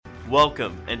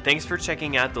Welcome, and thanks for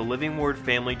checking out the Living Word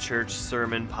Family Church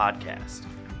Sermon Podcast.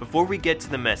 Before we get to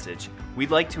the message,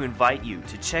 we'd like to invite you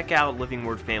to check out Living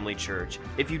Word Family Church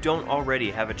if you don't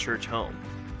already have a church home.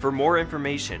 For more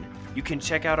information, you can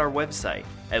check out our website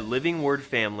at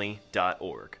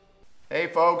livingwordfamily.org. Hey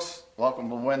folks, welcome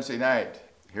to Wednesday night.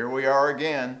 Here we are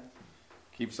again.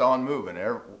 Keeps on moving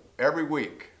every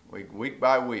week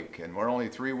by week, and we're only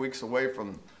 3 weeks away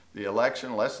from the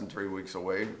election, less than 3 weeks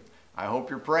away. I hope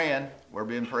you're praying. We've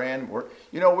been praying.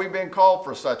 We've been called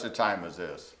for such a time as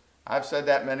this. I've said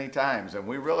that many times, and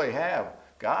we really have.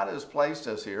 God has placed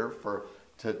us here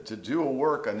to do a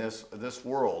work in this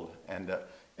world, and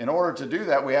in order to do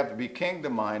that, we have to be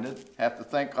kingdom-minded, have to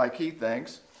think like He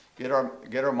thinks, get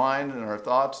our mind and our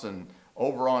thoughts and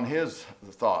over on His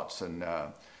thoughts. And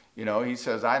He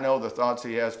says, "I know the thoughts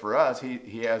He has for us.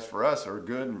 He has for us are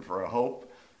good and for a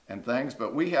hope and things,"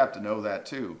 but we have to know that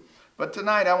too. But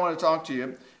tonight I want to talk to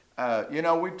you.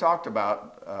 We've talked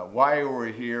about why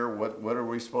we're here, what are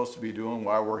we supposed to be doing,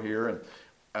 why we're here. And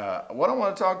what I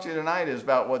want to talk to you tonight is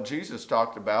about what Jesus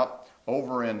talked about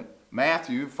over in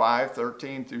Matthew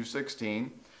 5:13 through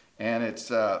 16. And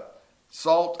it's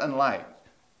salt and light,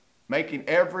 making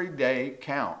every day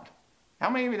count.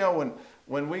 How many of you know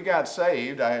when we got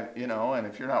saved, and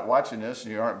if you're not watching this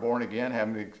and you aren't born again,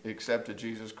 haven't accepted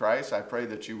Jesus Christ, I pray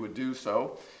that you would do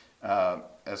so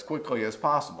as quickly as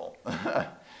possible.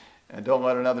 And don't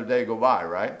let another day go by,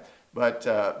 right? But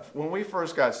when we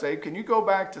first got saved, can you go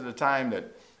back to the time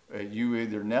that you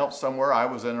either knelt somewhere? I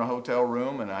was in a hotel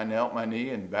room and I knelt my knee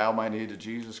and bowed my knee to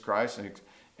Jesus Christ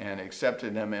and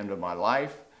accepted Him into my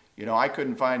life. I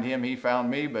couldn't find Him, He found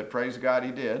me, but praise God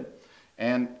He did.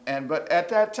 But at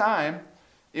that time,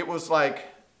 it was like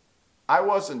I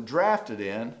wasn't drafted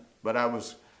in, but I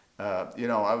was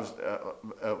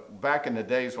back in the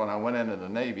days when I went into the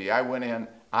Navy,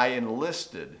 I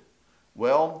enlisted.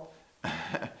 Well,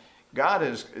 God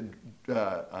has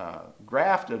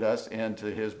grafted us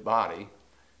into His body,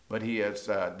 but He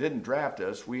didn't draft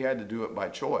us. We had to do it by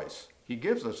choice. He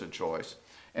gives us a choice.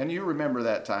 And you remember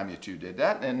that time that you did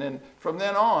that. And then from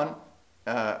then on,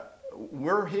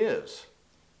 we're His.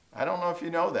 I don't know if you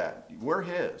know that. We're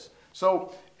His.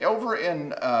 So over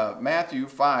in Matthew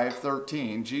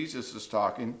 5:13, Jesus is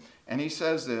talking, and He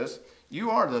says this: "You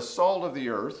are the salt of the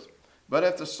earth, but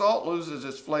if the salt loses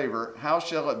its flavor, how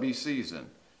shall it be seasoned?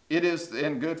 It is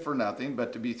then good for nothing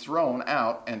but to be thrown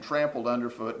out and trampled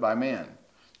underfoot by men.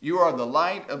 You are the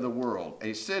light of the world.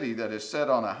 A city that is set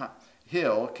on a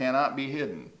hill cannot be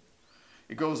hidden."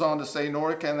 It goes on to say,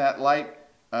 "Nor can that light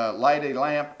light a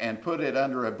lamp and put it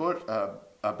under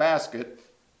a basket,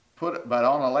 but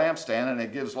on a lampstand, and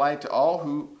it gives light to all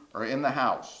who are in the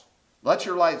house. Let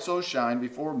your light so shine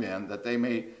before men that they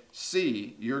may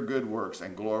see your good works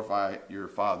and glorify your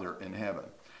Father in heaven."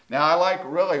 Now, I like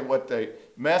really what the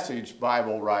Message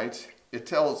Bible writes. It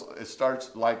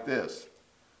starts like this: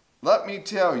 "Let me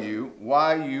tell you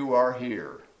why you are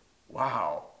here."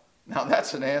 Wow. Now,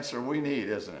 that's an answer we need,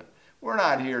 isn't it? We're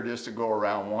not here just to go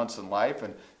around once in life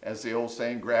and, as the old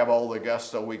saying, grab all the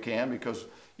gusto we can because,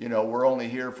 we're only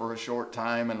here for a short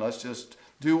time, and let's just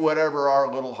do whatever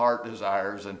our little heart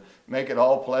desires and make it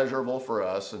all pleasurable for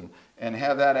us and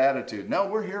have that attitude. No,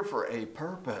 we're here for a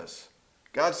purpose.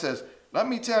 God says, "Let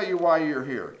me tell you why you're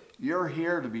here. You're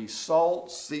here to be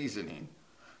salt seasoning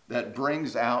that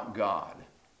brings out God."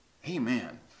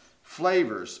 Amen.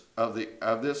 Flavors of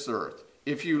this earth.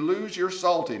 If you lose your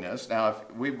saltiness, now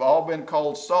if we've all been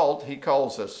called salt, He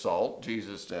calls us salt,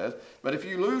 Jesus says, but if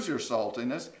you lose your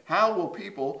saltiness, how will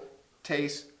people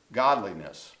taste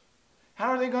godliness? How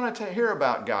are they going to hear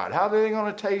about God? How are they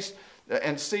going to taste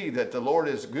and see that the Lord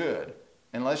is good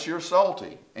unless you're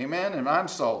salty? Amen? And I'm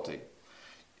salty.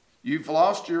 You've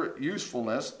lost your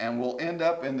usefulness and will end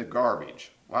up in the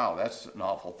garbage. Wow, that's an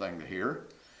awful thing to hear.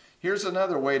 Here's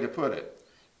another way to put it.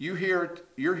 You're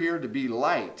here to be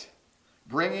light,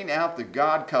 bringing out the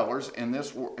God colors in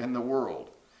the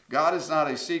world. God is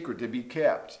not a secret to be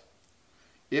kept.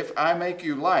 "If I make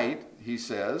you light," He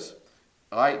says,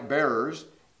 "light bearers,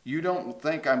 you don't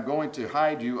think I'm going to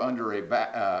hide you under a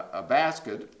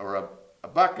basket or a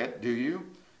bucket, do you?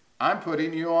 I'm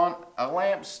putting you on a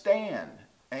lampstand."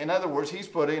 In other words, He's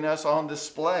putting us on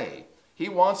display. He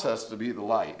wants us to be the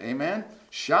light. Amen?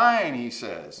 "Shine," He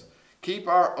says. "Keep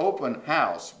our open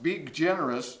house. Be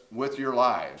generous with your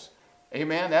lives."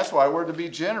 Amen. That's why we're to be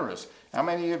generous. How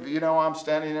many of you know I'm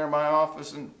standing there in my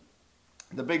office and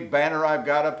the big banner I've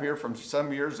got up here from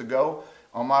some years ago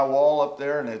on my wall up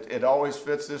there, and it always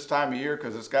fits this time of year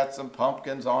because it's got some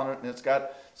pumpkins on it and it's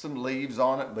got some leaves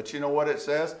on it. But you know what it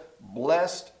says?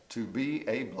 Blessed to be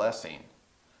a blessing.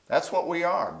 That's what we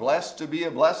are, blessed to be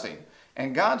a blessing.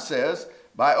 And God says,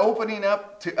 by opening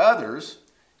up to others,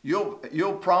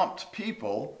 you'll prompt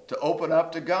people to open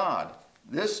up to God.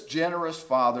 This generous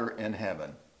Father in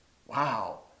heaven.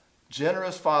 Wow.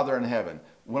 Generous Father in heaven.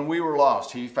 When we were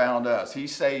lost, he found us. He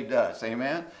saved us.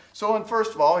 Amen? So, and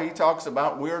first of all, he talks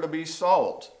about we're to be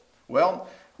salt. Well,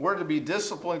 we're to be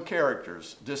disciplined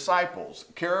characters, disciples,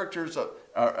 characters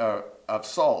of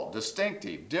salt,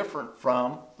 distinctive, different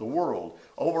from the world.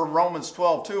 Over Romans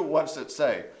 12:2, what's it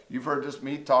say? You've heard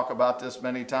me talk about this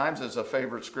many times. It's a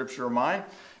favorite scripture of mine.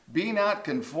 Be not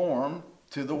conformed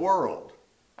to the world.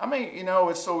 I mean,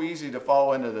 it's so easy to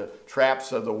fall into the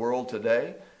traps of the world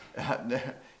today.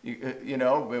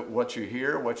 What you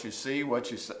hear, what you see,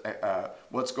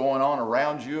 what's going on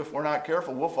around you. If we're not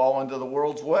careful, we'll fall into the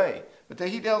world's way. But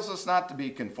he tells us not to be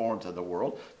conformed to the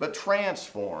world, but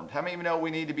transformed. How many of you know we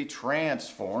need to be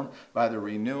transformed by the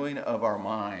renewing of our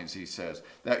minds, he says,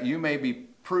 that you may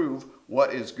prove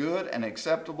what is good and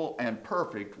acceptable and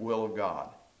perfect will of God.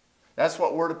 That's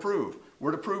what we're to prove.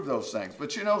 We're to prove those things.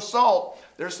 But salt,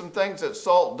 there's some things that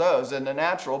salt does in the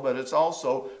natural, but it's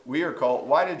also, we are called,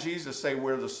 why did Jesus say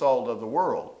we're the salt of the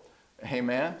world?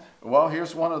 Amen? Well,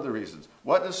 here's one of the reasons.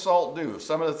 What does salt do?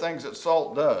 Some of the things that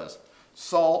salt does.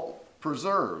 Salt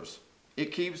preserves.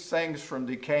 It keeps things from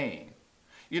decaying.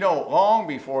 Long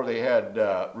before they had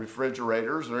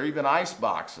refrigerators or even ice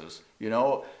boxes,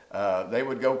 they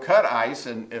would go cut ice,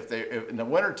 and if in the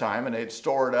wintertime, and they'd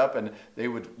store it up, and they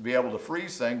would be able to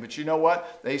freeze things. But you know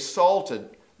what? They salted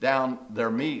down their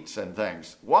meats and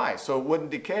things. Why? So it wouldn't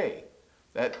decay.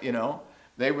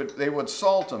 They would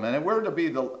salt them, and we're to be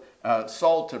the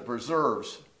salt that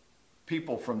preserves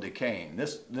people from decaying.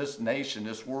 This nation,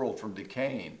 this world from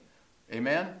decaying.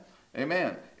 Amen.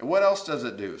 Amen. And what else does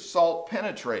it do? Salt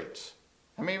penetrates.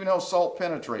 How many of you know salt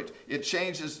penetrates? It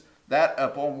changes that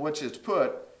upon which it's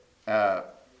put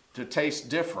to taste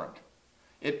different.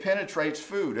 It penetrates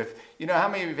food. How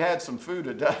many of you have had some food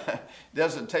that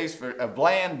doesn't taste very, a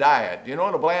bland diet? You know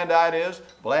what a bland diet is?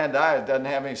 A bland diet doesn't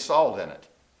have any salt in it.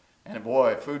 And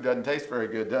boy, food doesn't taste very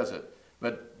good, does it?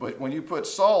 But when you put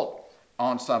salt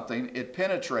on something, it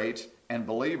penetrates, and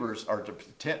believers are to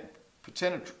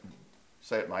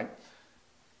say it, Mike,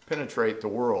 penetrate the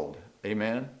world.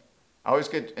 Amen. I always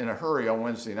get in a hurry on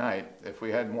Wednesday night. If we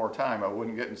had more time, I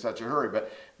wouldn't get in such a hurry.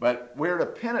 But we're to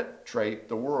penetrate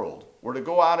the world. We're to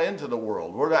go out into the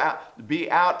world. We're to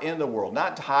be out in the world,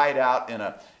 not to hide out in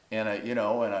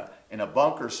a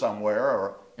bunker somewhere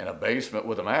or in a basement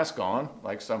with a mask on,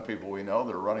 like some people we know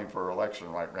that are running for election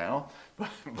right now.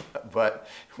 But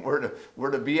we're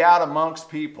to be out amongst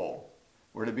people.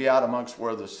 We're to be out amongst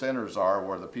where the sinners are,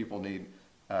 where the people need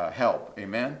help.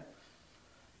 Amen.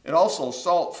 It also,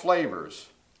 salt flavors,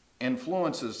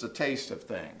 influences the taste of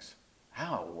things.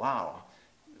 Oh, wow.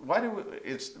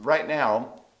 It's right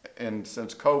now, and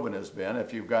since COVID has been,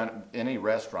 if you've got any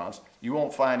restaurants, you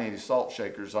won't find any salt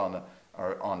shakers on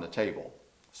the table.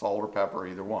 Salt or pepper,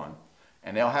 either one.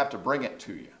 And they'll have to bring it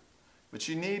to you. But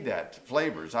you need that,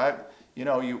 flavors.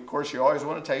 Of course, you always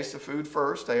want to taste the food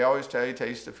first. They always tell you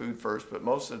taste the food first, but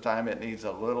most of the time it needs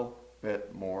a little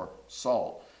bit more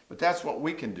salt. But that's what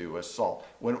we can do as salt.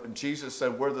 When Jesus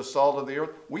said we're the salt of the earth,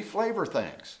 we flavor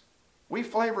things. We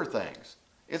flavor things.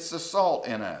 It's the salt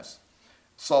in us.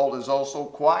 Salt is also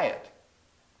quiet.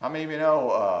 How many of you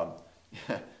know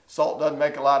salt doesn't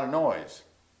make a lot of noise?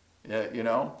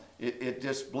 It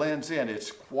just blends in.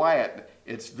 It's quiet.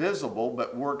 It's visible,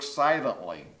 but works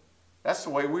silently. That's the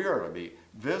way we are to be.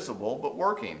 Visible, but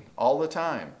working all the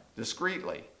time,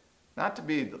 discreetly. Not to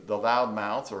be the loud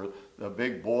mouth or the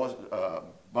big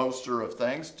boaster of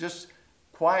things, just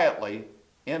quietly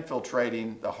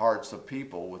infiltrating the hearts of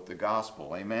people with the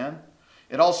gospel. Amen?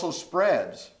 It also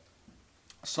spreads.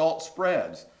 Salt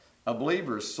spreads. A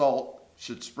believer's salt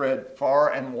should spread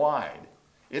far and wide.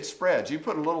 It spreads. You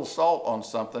put a little salt on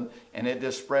something and it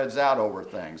just spreads out over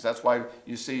things. That's why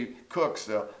you see cooks,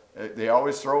 they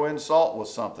always throw in salt with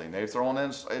something. They've thrown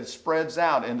in, it spreads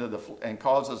out and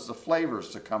causes the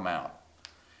flavors to come out.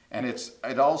 And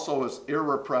it also is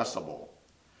irrepressible.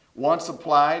 Once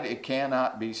applied, it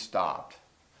cannot be stopped.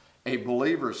 A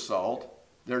believer's salt,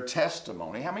 their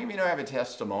testimony. How many of you have a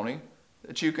testimony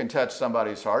that you can touch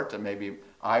somebody's heart that maybe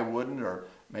I wouldn't, or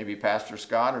maybe Pastor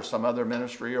Scott or some other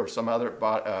ministry or some other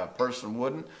person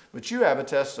wouldn't? But you have a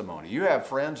testimony. You have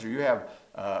friends, or you have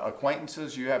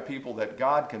acquaintances, you have people that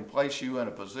God can place you in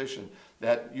a position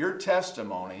that your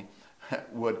testimony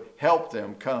would help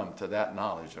them come to that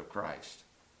knowledge of Christ.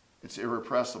 It's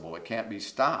irrepressible. It can't be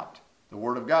stopped. The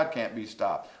Word of God can't be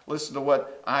stopped. Listen to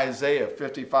what Isaiah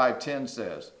 55:10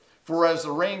 says. For as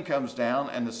the rain comes down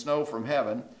and the snow from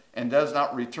heaven, and does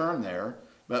not return there,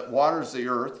 but waters the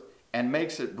earth and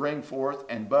makes it bring forth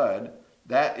and bud,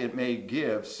 that it may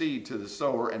give seed to the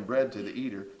sower and bread to the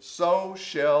eater, so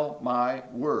shall my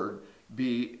word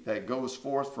be that goes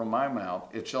forth from my mouth.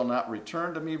 It shall not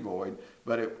return to me void,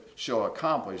 but it shall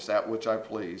accomplish that which I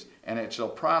please, and it shall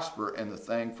prosper in the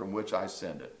thing from which I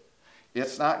send it.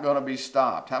 It's not going to be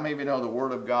stopped. How many of you know the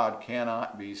word of God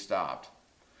cannot be stopped?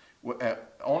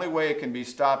 Only way it can be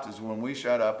stopped is when we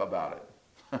shut up about it.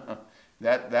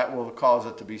 that will cause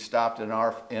it to be stopped in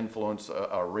our influence,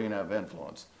 arena of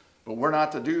influence. But we're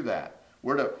not to do that.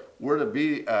 We're to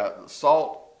be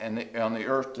salt on the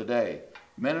earth today.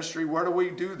 Ministry, where do we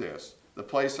do this? The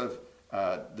place of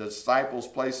the disciples'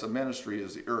 place of ministry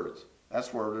is the earth.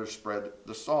 That's where to spread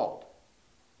the salt.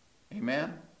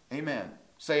 Amen? Amen.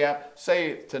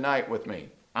 Say tonight with me,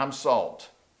 I'm salt.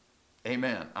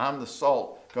 Amen. I'm the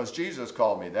salt, because Jesus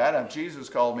called me that. If Jesus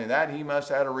called me that, he must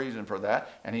have had a reason for that,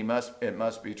 and it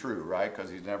must be true, right? Because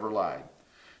he's never lied.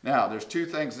 Now, there's two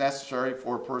things necessary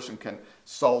for a person can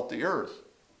salt the earth.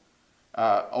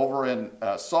 Over in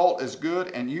salt is good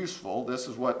and useful. This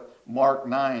is what Mark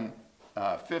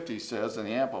 9:50 says in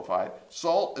the Amplified.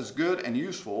 Salt is good and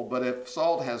useful, but if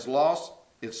salt has lost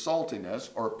its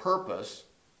saltiness or purpose,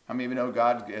 how many of you know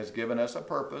God has given us a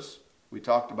purpose? We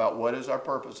talked about what is our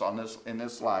purpose in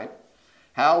this life.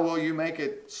 How will you make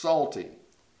it salty?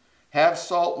 Have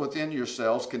salt within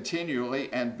yourselves continually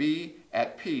and be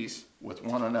at peace with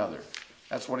one another.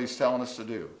 That's what he's telling us to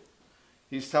do.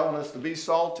 He's telling us to be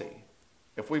salty.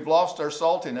 If we've lost our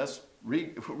saltiness,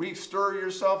 stir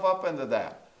yourself up into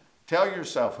that. Tell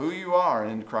yourself who you are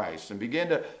in Christ and begin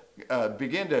to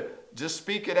just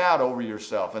speak it out over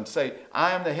yourself and say,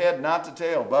 I am the head, not the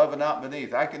tail, above and not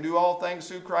beneath. I can do all things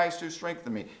through Christ who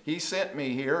strengthens me. He sent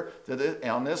me here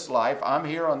on this life. I'm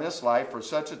here on this life for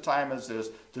such a time as this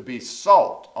to be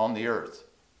salt on the earth.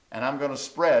 And I'm going to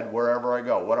spread wherever I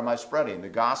go. What am I spreading? The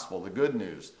gospel, the good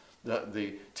news,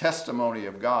 the testimony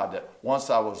of God that once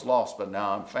I was lost, but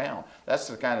now I'm found. That's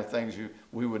the kind of things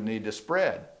we would need to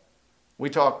spread. We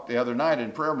talked the other night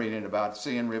in prayer meeting about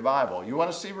seeing revival. You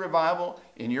want to see revival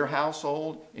in your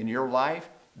household, in your life?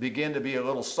 Begin to be a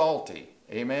little salty.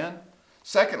 Amen?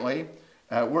 Secondly,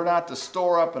 we're not to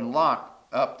store up and lock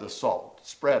up the salt.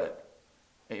 Spread it.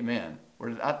 Amen.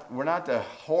 We're not to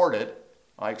hoard it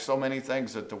like so many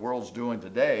things that the world's doing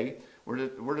today.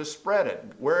 We're to spread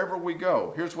it wherever we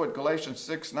go. Here's what Galatians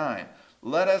 6:9.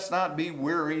 Let us not be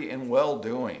weary in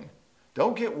well-doing.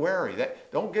 Don't get weary.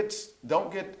 Don't get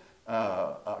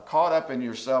caught up in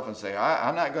yourself and say,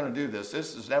 I'm not going to do this.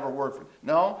 This has never worked for me.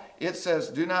 No, it says,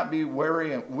 do not be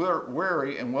weary in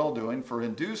well-doing, for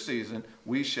in due season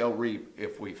we shall reap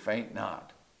if we faint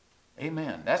not.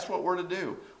 Amen. That's what we're to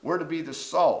do. We're to be the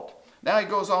salt. Now he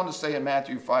goes on to say in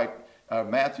Matthew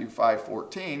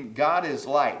 5:14, God is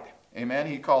light. Amen.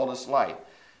 He called us light.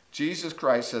 Jesus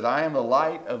Christ said, I am the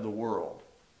light of the world.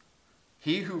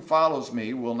 He who follows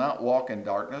me will not walk in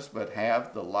darkness, but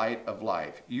have the light of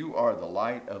life. You are the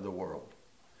light of the world.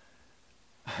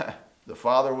 The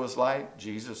Father was light.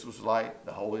 Jesus was light.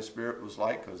 The Holy Spirit was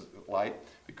light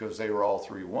because they were all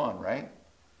three one, right?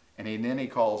 And then he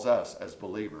calls us as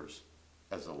believers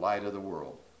as the light of the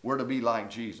world. We're to be like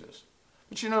Jesus.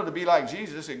 But to be like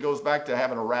Jesus, it goes back to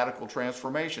having a radical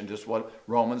transformation, just what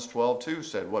Romans 12:2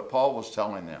 said, what Paul was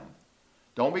telling them.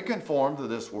 Don't be conformed to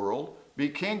this world. Be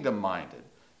kingdom-minded.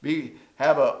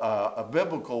 Have a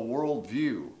biblical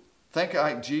worldview. Think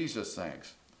like Jesus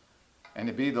thinks. And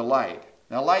to be the light.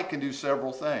 Now, light can do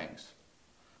several things.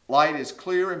 Light is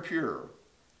clear and pure.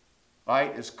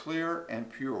 Light is clear and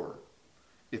pure.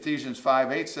 Ephesians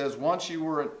 5:8 says, once you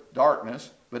were in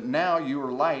darkness, but now you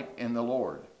are light in the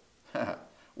Lord.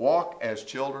 Walk as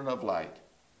children of light.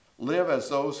 Live as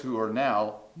those who are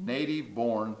now native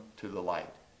born to the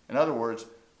light. In other words,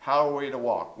 how are we to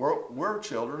walk? We're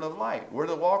children of light. We're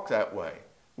to walk that way.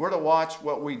 We're to watch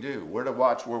what we do. We're to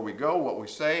watch where we go, what we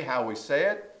say, how we say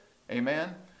it.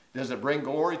 Amen? Does it bring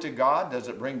glory to God? Does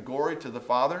it bring glory to the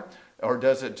Father? Or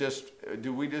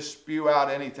do we just spew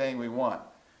out anything we want?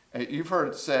 You've heard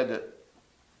it said that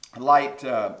light,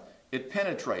 it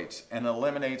penetrates and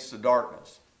eliminates the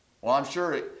darkness. Well, I'm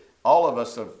sure all of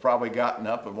us have probably gotten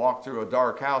up and walked through a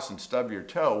dark house and stubbed your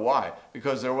toe. Why?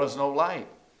 Because there was no light.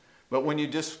 But when you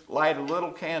just light a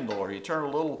little candle or you turn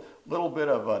a little bit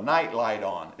of a night light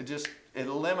on, it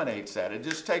eliminates that. It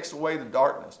just takes away the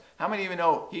darkness. How many of you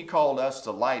know he called us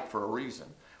to light for a reason?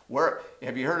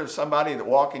 Have you heard of somebody that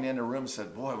walking in the room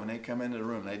said, boy, when they come into the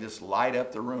room, they just light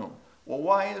up the room? Well,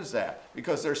 why is that?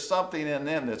 Because there's something in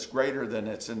them that's greater than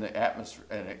it's in the atmosphere,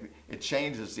 and it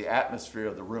changes the atmosphere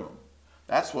of the room.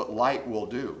 That's what light will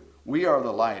do. We are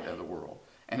the light of the world.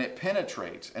 and it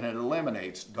penetrates and it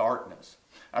eliminates darkness.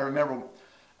 I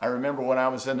remember when I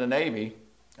was in the Navy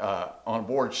on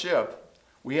board ship,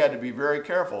 we had to be very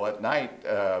careful. At night,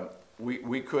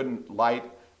 we couldn't light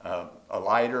a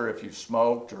lighter if you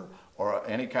smoked or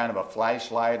any kind of a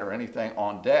flashlight or anything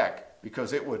on deck,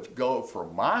 because it would go for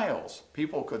miles.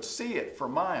 People could see it for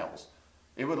miles.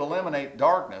 It would eliminate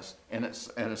darkness in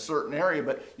a certain area,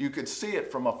 but you could see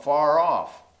it from afar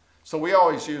off. So we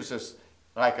always use this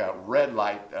like a red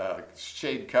light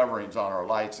shade coverings on our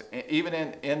lights. Even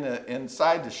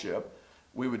inside the ship,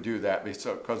 we would do that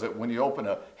because when you open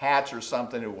a hatch or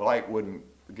something, the light wouldn't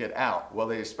get out. Well,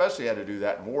 they especially had to do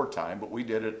that in wartime, but we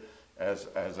did it as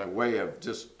a way of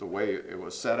just the way it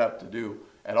was set up to do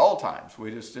at all times.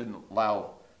 We just didn't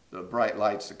allow the bright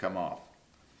lights to come off.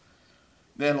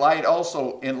 Then light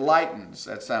also enlightens.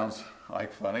 That sounds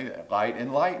like funny. Light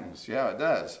enlightens. Yeah, it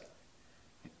does.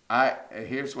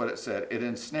 Here's what it said. It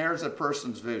ensnares a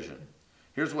person's vision.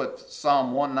 Here's what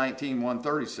Psalm 119,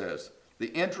 130 says.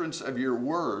 The entrance of your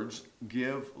words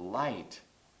give light.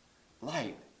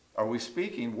 Light. Are we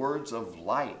speaking words of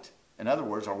light? In other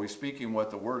words, are we speaking what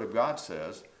the Word of God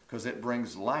says? Because it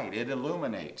brings light. It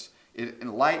illuminates. It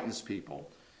enlightens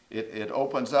people. It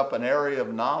opens up an area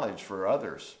of knowledge for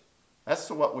others.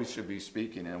 That's what we should be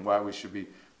speaking and why we should be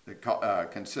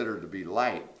considered to be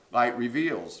light. Light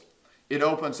reveals. It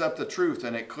opens up the truth,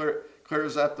 and it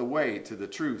clears up the way to the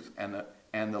truth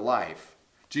and the life.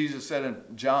 Jesus said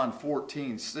in John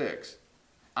 14:6,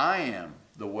 I am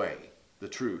the way, the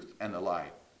truth, and the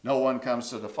life. No one comes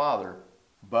to the Father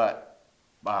but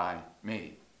by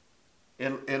me.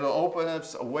 It'll open up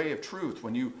a way of truth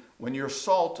when you're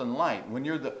salt and light, when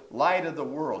you're the light of the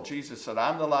world. Jesus said,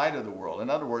 I'm the light of the world. In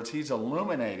other words, he's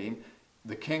illuminating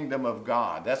the kingdom of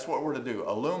God. That's what we're to do,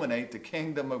 illuminate the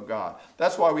kingdom of God.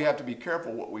 That's why we have to be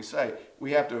careful what we say.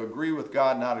 We have to agree with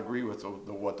God, not agree with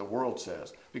what the world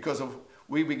says. Because if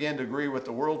we begin to agree with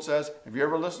the world says, have you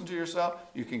ever listened to yourself?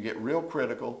 You can get real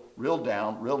critical, real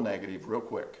down, real negative, real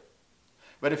quick.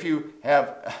 But if you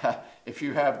have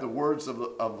the words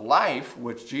of life,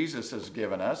 which Jesus has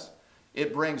given us,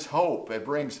 it brings hope. It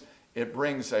brings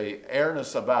a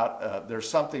airness about there's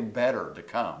something better to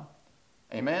come.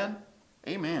 Amen?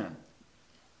 Amen.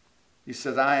 He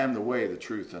says, I am the way, the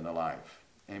truth, and the life.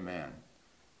 Amen.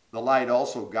 The light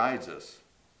also guides us.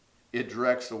 It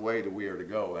directs the way that we are to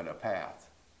go in a path.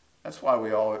 That's why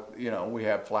we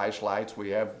have flashlights,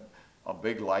 we have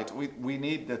big lights. We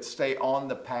need to stay on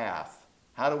the path.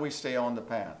 How do we stay on the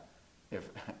path? If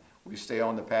we stay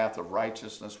on the path of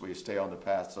righteousness, we stay on the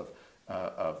path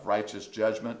of righteous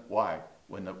judgment. Why?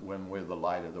 When we're the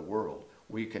light of the world.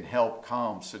 We can help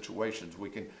calm situations. We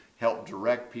can help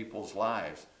direct people's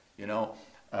lives.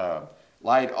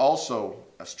 Light also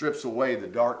strips away the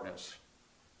darkness.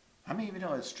 How many of you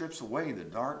know it strips away the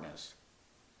darkness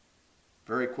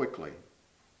very quickly?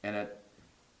 And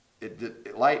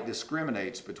light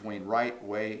discriminates between right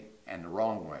way and the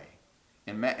wrong way.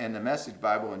 In the Message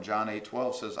Bible in John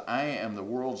 8:12 says, I am the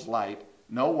world's light.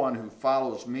 No one who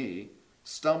follows me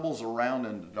stumbles around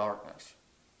in the darkness.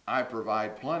 I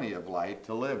provide plenty of light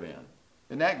to live in.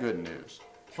 Isn't that good news?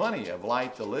 Plenty of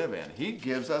light to live in. He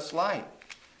gives us light.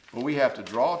 But we have to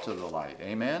draw to the light.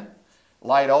 Amen?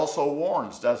 Light also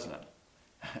warns, doesn't it?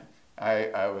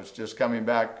 I was just coming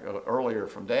back earlier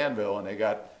from Danville, and they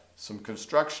got some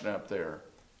construction up there.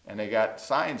 And they got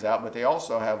signs out, but they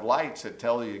also have lights that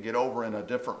tell you to get over in a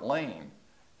different lane.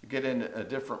 You get in a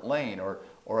different lane,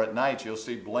 or at night you'll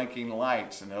see blinking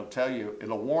lights, and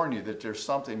it'll warn you that there's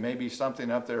maybe something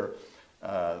up there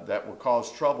that will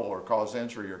cause trouble or cause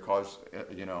injury or cause,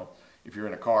 if you're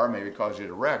in a car, maybe cause you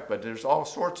to wreck. But there's all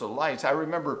sorts of lights. I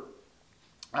remember,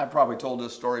 I probably told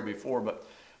this story before, but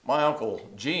my Uncle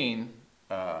Gene,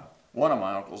 one of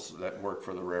my uncles that worked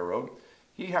for the railroad,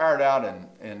 he hired out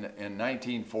in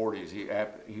 1940s.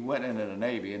 He went into the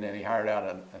Navy, and then he hired out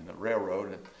in the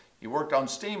railroad, and he worked on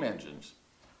steam engines.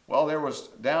 Well, there was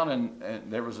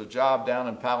a job down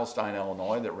in Palestine,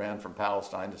 Illinois, that ran from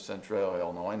Palestine to Centralia,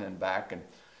 Illinois, and then back,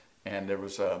 and there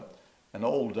was an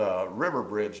old river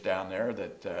bridge down there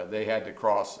that they had to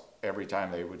cross every time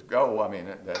they would go. I mean,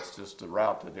 that's just the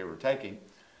route that they were taking.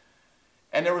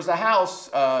 And there was a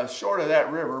house short of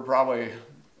that river, probably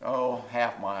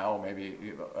half mile,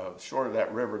 maybe short of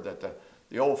that river, that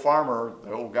the old farmer,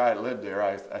 the old guy that lived there,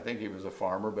 I think he was a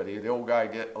farmer, but the old guy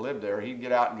lived there, he'd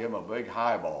get out and give him a big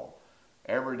highball.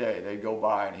 Every day they'd go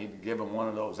by and he'd give him one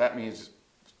of those. That means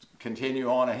continue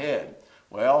on ahead.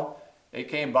 Well, they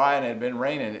came by and it had been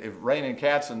raining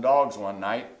cats and dogs one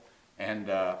night, and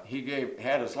he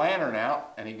had his lantern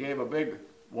out and he gave a big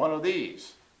one of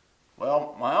these.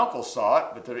 Well, my uncle saw it,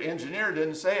 but the engineer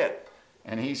didn't say it.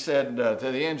 And he said to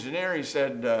the engineer, he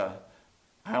said,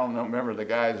 I don't remember the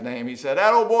guy's name. He said,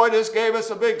 that old boy just gave us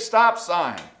a big stop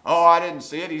sign. Oh, I didn't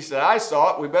see it. He said, I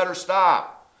saw it. We better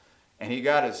stop. And he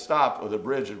got it stopped with a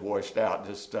bridge had washed out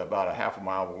just about a half a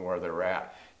mile from where they were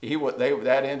at.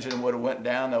 That engine would have went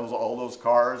down, all those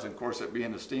cars, and of course it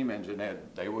being a steam engine,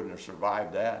 they wouldn't have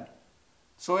survived that.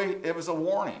 So it was a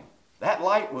warning. That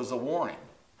light was a warning.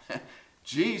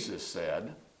 Jesus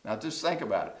said, now just think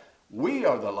about it. We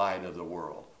are the light of the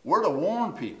world. We're to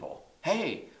warn people.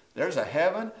 Hey, there's a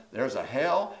heaven, there's a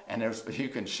hell, and you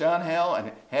can shun hell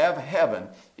and have heaven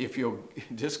if you'll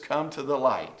just come to the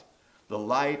light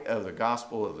of the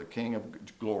gospel of the King of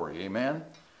glory. Amen?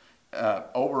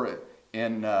 Over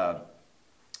in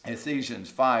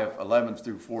Ephesians 5:11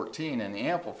 through 14 in the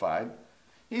Amplified,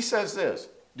 he says this,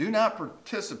 do not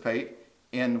participate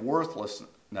in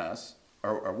worthlessness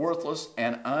or worthless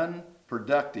and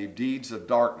unproductive deeds of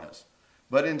darkness,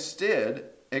 but instead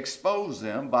expose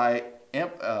them by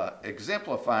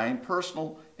exemplifying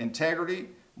personal integrity,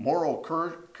 moral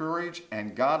courage,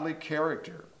 and godly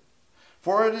character.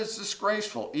 For it is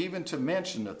disgraceful even to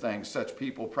mention the things such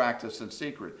people practice in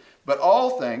secret. But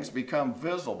all things become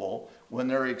visible when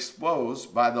they're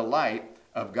exposed by the light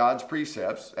of God's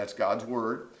precepts, that's God's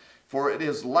word. For it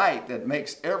is light that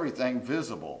makes everything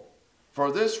visible.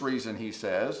 For this reason, he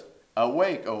says,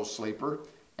 awake, O sleeper,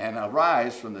 and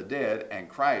arise from the dead, and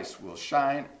Christ will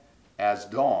shine as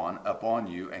dawn upon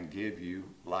you and give you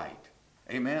light.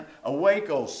 Amen. Awake,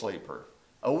 O sleeper.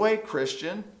 Awake,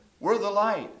 Christian. We're the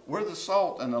light. We're the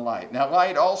salt and the light. Now,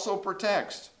 light also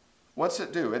protects. What's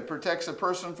it do? It protects a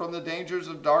person from the dangers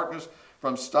of darkness,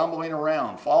 from stumbling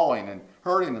around, falling, and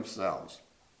hurting themselves.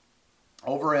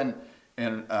 Over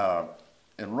in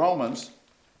Romans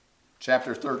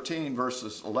chapter 13,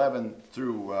 verses 11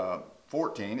 through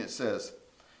 14, it says,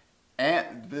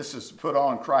 and this is put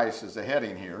on Christ as the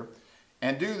heading here,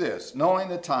 and do this, knowing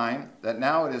the time, that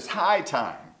now it is high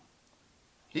time.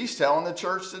 He's telling the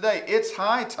church today, it's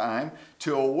high time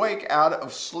to awake out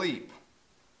of sleep.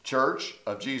 Church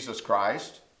of Jesus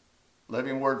Christ,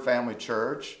 Living Word Family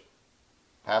Church,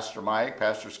 Pastor Mike,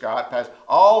 Pastor Scott,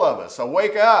 all of us,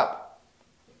 awake up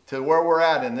to where we're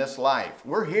at in this life.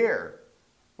 We're here.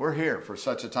 We're here for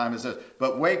such a time as this.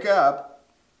 But wake up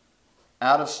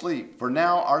out of sleep, for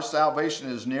now our salvation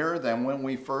is nearer than when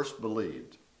we first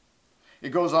believed. It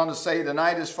goes on to say, the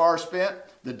night is far spent,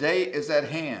 the day is at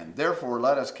hand. Therefore,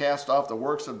 let us cast off the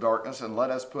works of darkness and let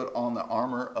us put on the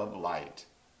armor of light.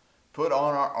 Put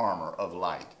on our armor of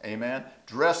light. Amen.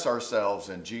 Dress ourselves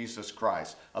in Jesus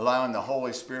Christ, allowing the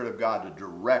Holy Spirit of God to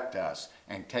direct us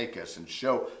and take us and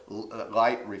show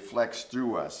light reflects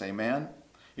through us. Amen.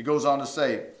 He goes on to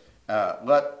say,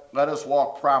 let us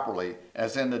walk properly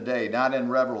as in the day, not in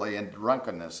revelry and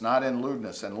drunkenness, not in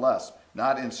lewdness and lust,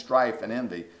 not in strife and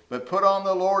envy, but put on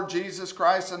the Lord Jesus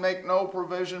Christ and make no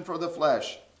provision for the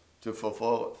flesh to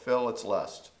fulfill its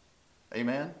lust.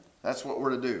 Amen? That's what we're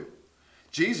to do.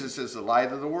 Jesus is the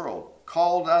light of the world,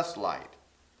 called us light.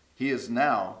 He is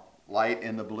now light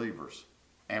in the believers.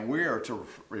 And we're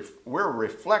a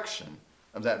reflection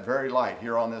of that very light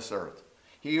here on this earth.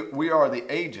 We are the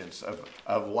agents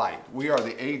of light. We are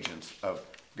the agents of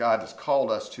God has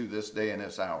called us to this day and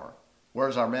this hour.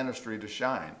 Where's our ministry to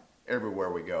shine?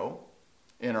 Everywhere we go.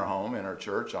 In our home, in our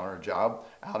church, on our job,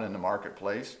 out in the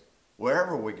marketplace.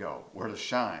 Wherever we go, we're to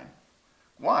shine.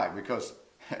 Why? Because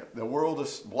the world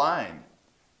is blind.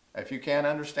 If you can't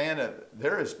understand it,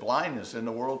 there is blindness in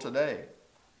the world today.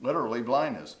 Literally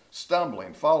blindness.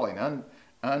 Stumbling, falling,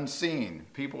 unseen.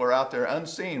 People are out there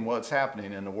unseen what's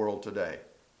happening in the world today.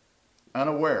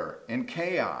 Unaware, in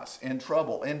chaos, in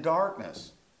trouble, in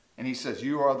darkness. And he says,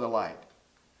 you are the light.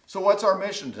 So what's our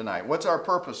mission tonight? What's our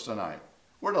purpose tonight?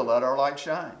 We're to let our light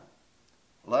shine.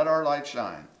 Let our light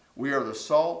shine. We are the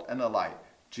salt and the light.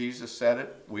 Jesus said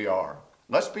it, we are.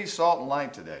 Let's be salt and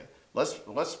light today. Let's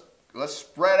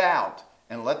spread out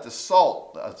and let the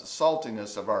salt, the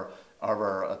saltiness of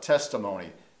our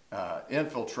testimony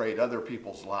infiltrate other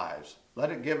people's lives.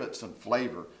 Let it give it some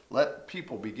flavor. Let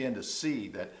people begin to see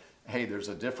that, hey, there's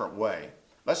a different way.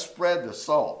 Let's spread the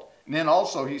salt. And then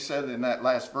also he said in that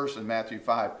last verse in Matthew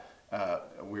 5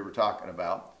 we were talking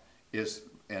about is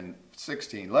in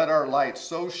 16, let our light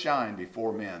so shine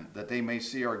before men that they may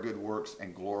see our good works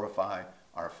and glorify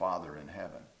our Father in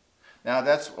heaven. Now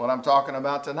that's what I'm talking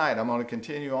about tonight. I'm going to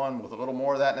continue on with a little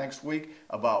more of that next week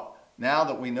about now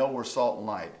that we know we're salt and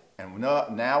light. And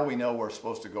now we know we're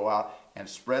supposed to go out and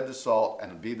spread the salt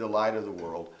and be the light of the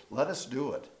world. Let us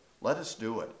do it. Let us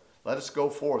do it. Let us go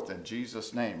forth in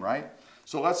Jesus' name, right?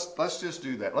 So let's just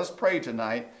do that. Let's pray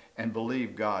tonight and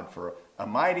believe God for a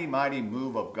mighty, mighty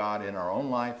move of God in our own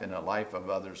life and the life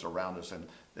of others around us, and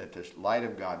that the light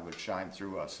of God would shine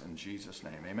through us in Jesus'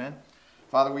 name. Amen.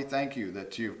 Father, we thank you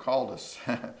that you've called us.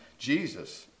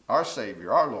 Jesus, our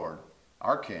Savior, our Lord,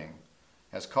 our King,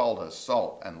 has called us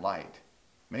salt and light.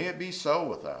 May it be so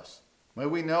with us. May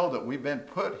we know that we've been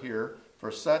put here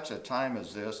for such a time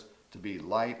as this to be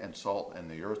light and salt in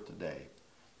the earth today,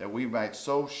 that we might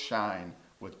so shine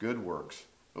with good works,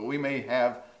 but we may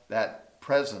have that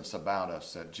presence about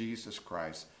us that Jesus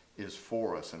Christ is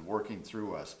for us and working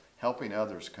through us, helping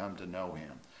others come to know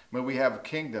him. May we have a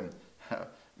kingdom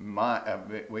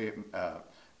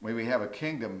may we have a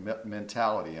kingdom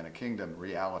mentality and a kingdom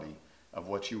reality of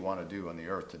what you want to do on the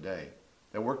earth today.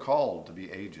 That we're called to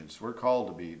be agents. We're called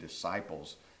to be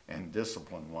disciples and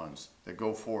disciplined ones that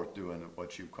go forth doing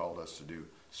what you've called us to do,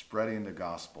 spreading the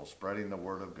gospel, spreading the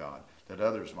word of God, that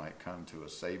others might come to a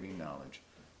saving knowledge.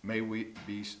 May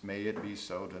it be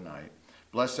so tonight.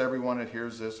 Bless everyone that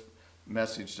hears this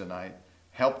message tonight.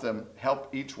 Help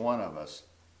each one of us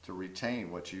to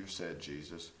retain what you've said,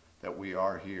 Jesus, that we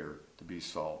are here to be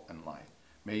salt and light.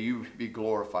 May you be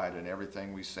glorified in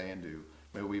everything we say and do.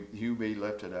 May you be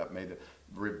lifted up. May the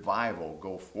revival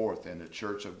go forth in the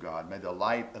church of God. May the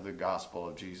light of the gospel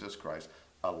of Jesus Christ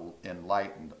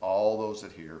enlighten all those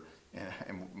that hear.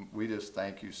 And we just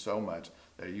thank you so much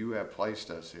that you have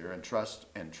placed us here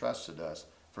and trusted us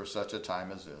for such a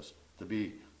time as this to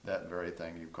be that very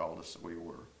thing you called us that we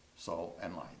were, salt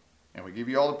and light. And we give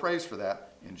you all the praise for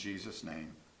that in Jesus'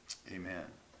 name. Amen.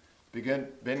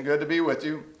 Been good to be with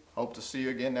you. Hope to see you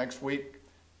again next week.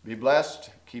 Be blessed.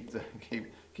 Keep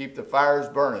the fires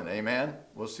burning. Amen.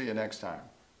 We'll see you next time.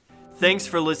 Thanks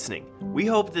for listening. We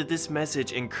hope that this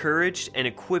message encouraged and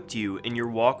equipped you in your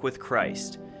walk with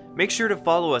Christ. Make sure to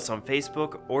follow us on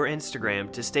Facebook or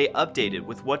Instagram to stay updated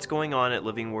with what's going on at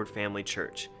Living Word Family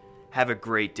Church. Have a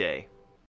great day.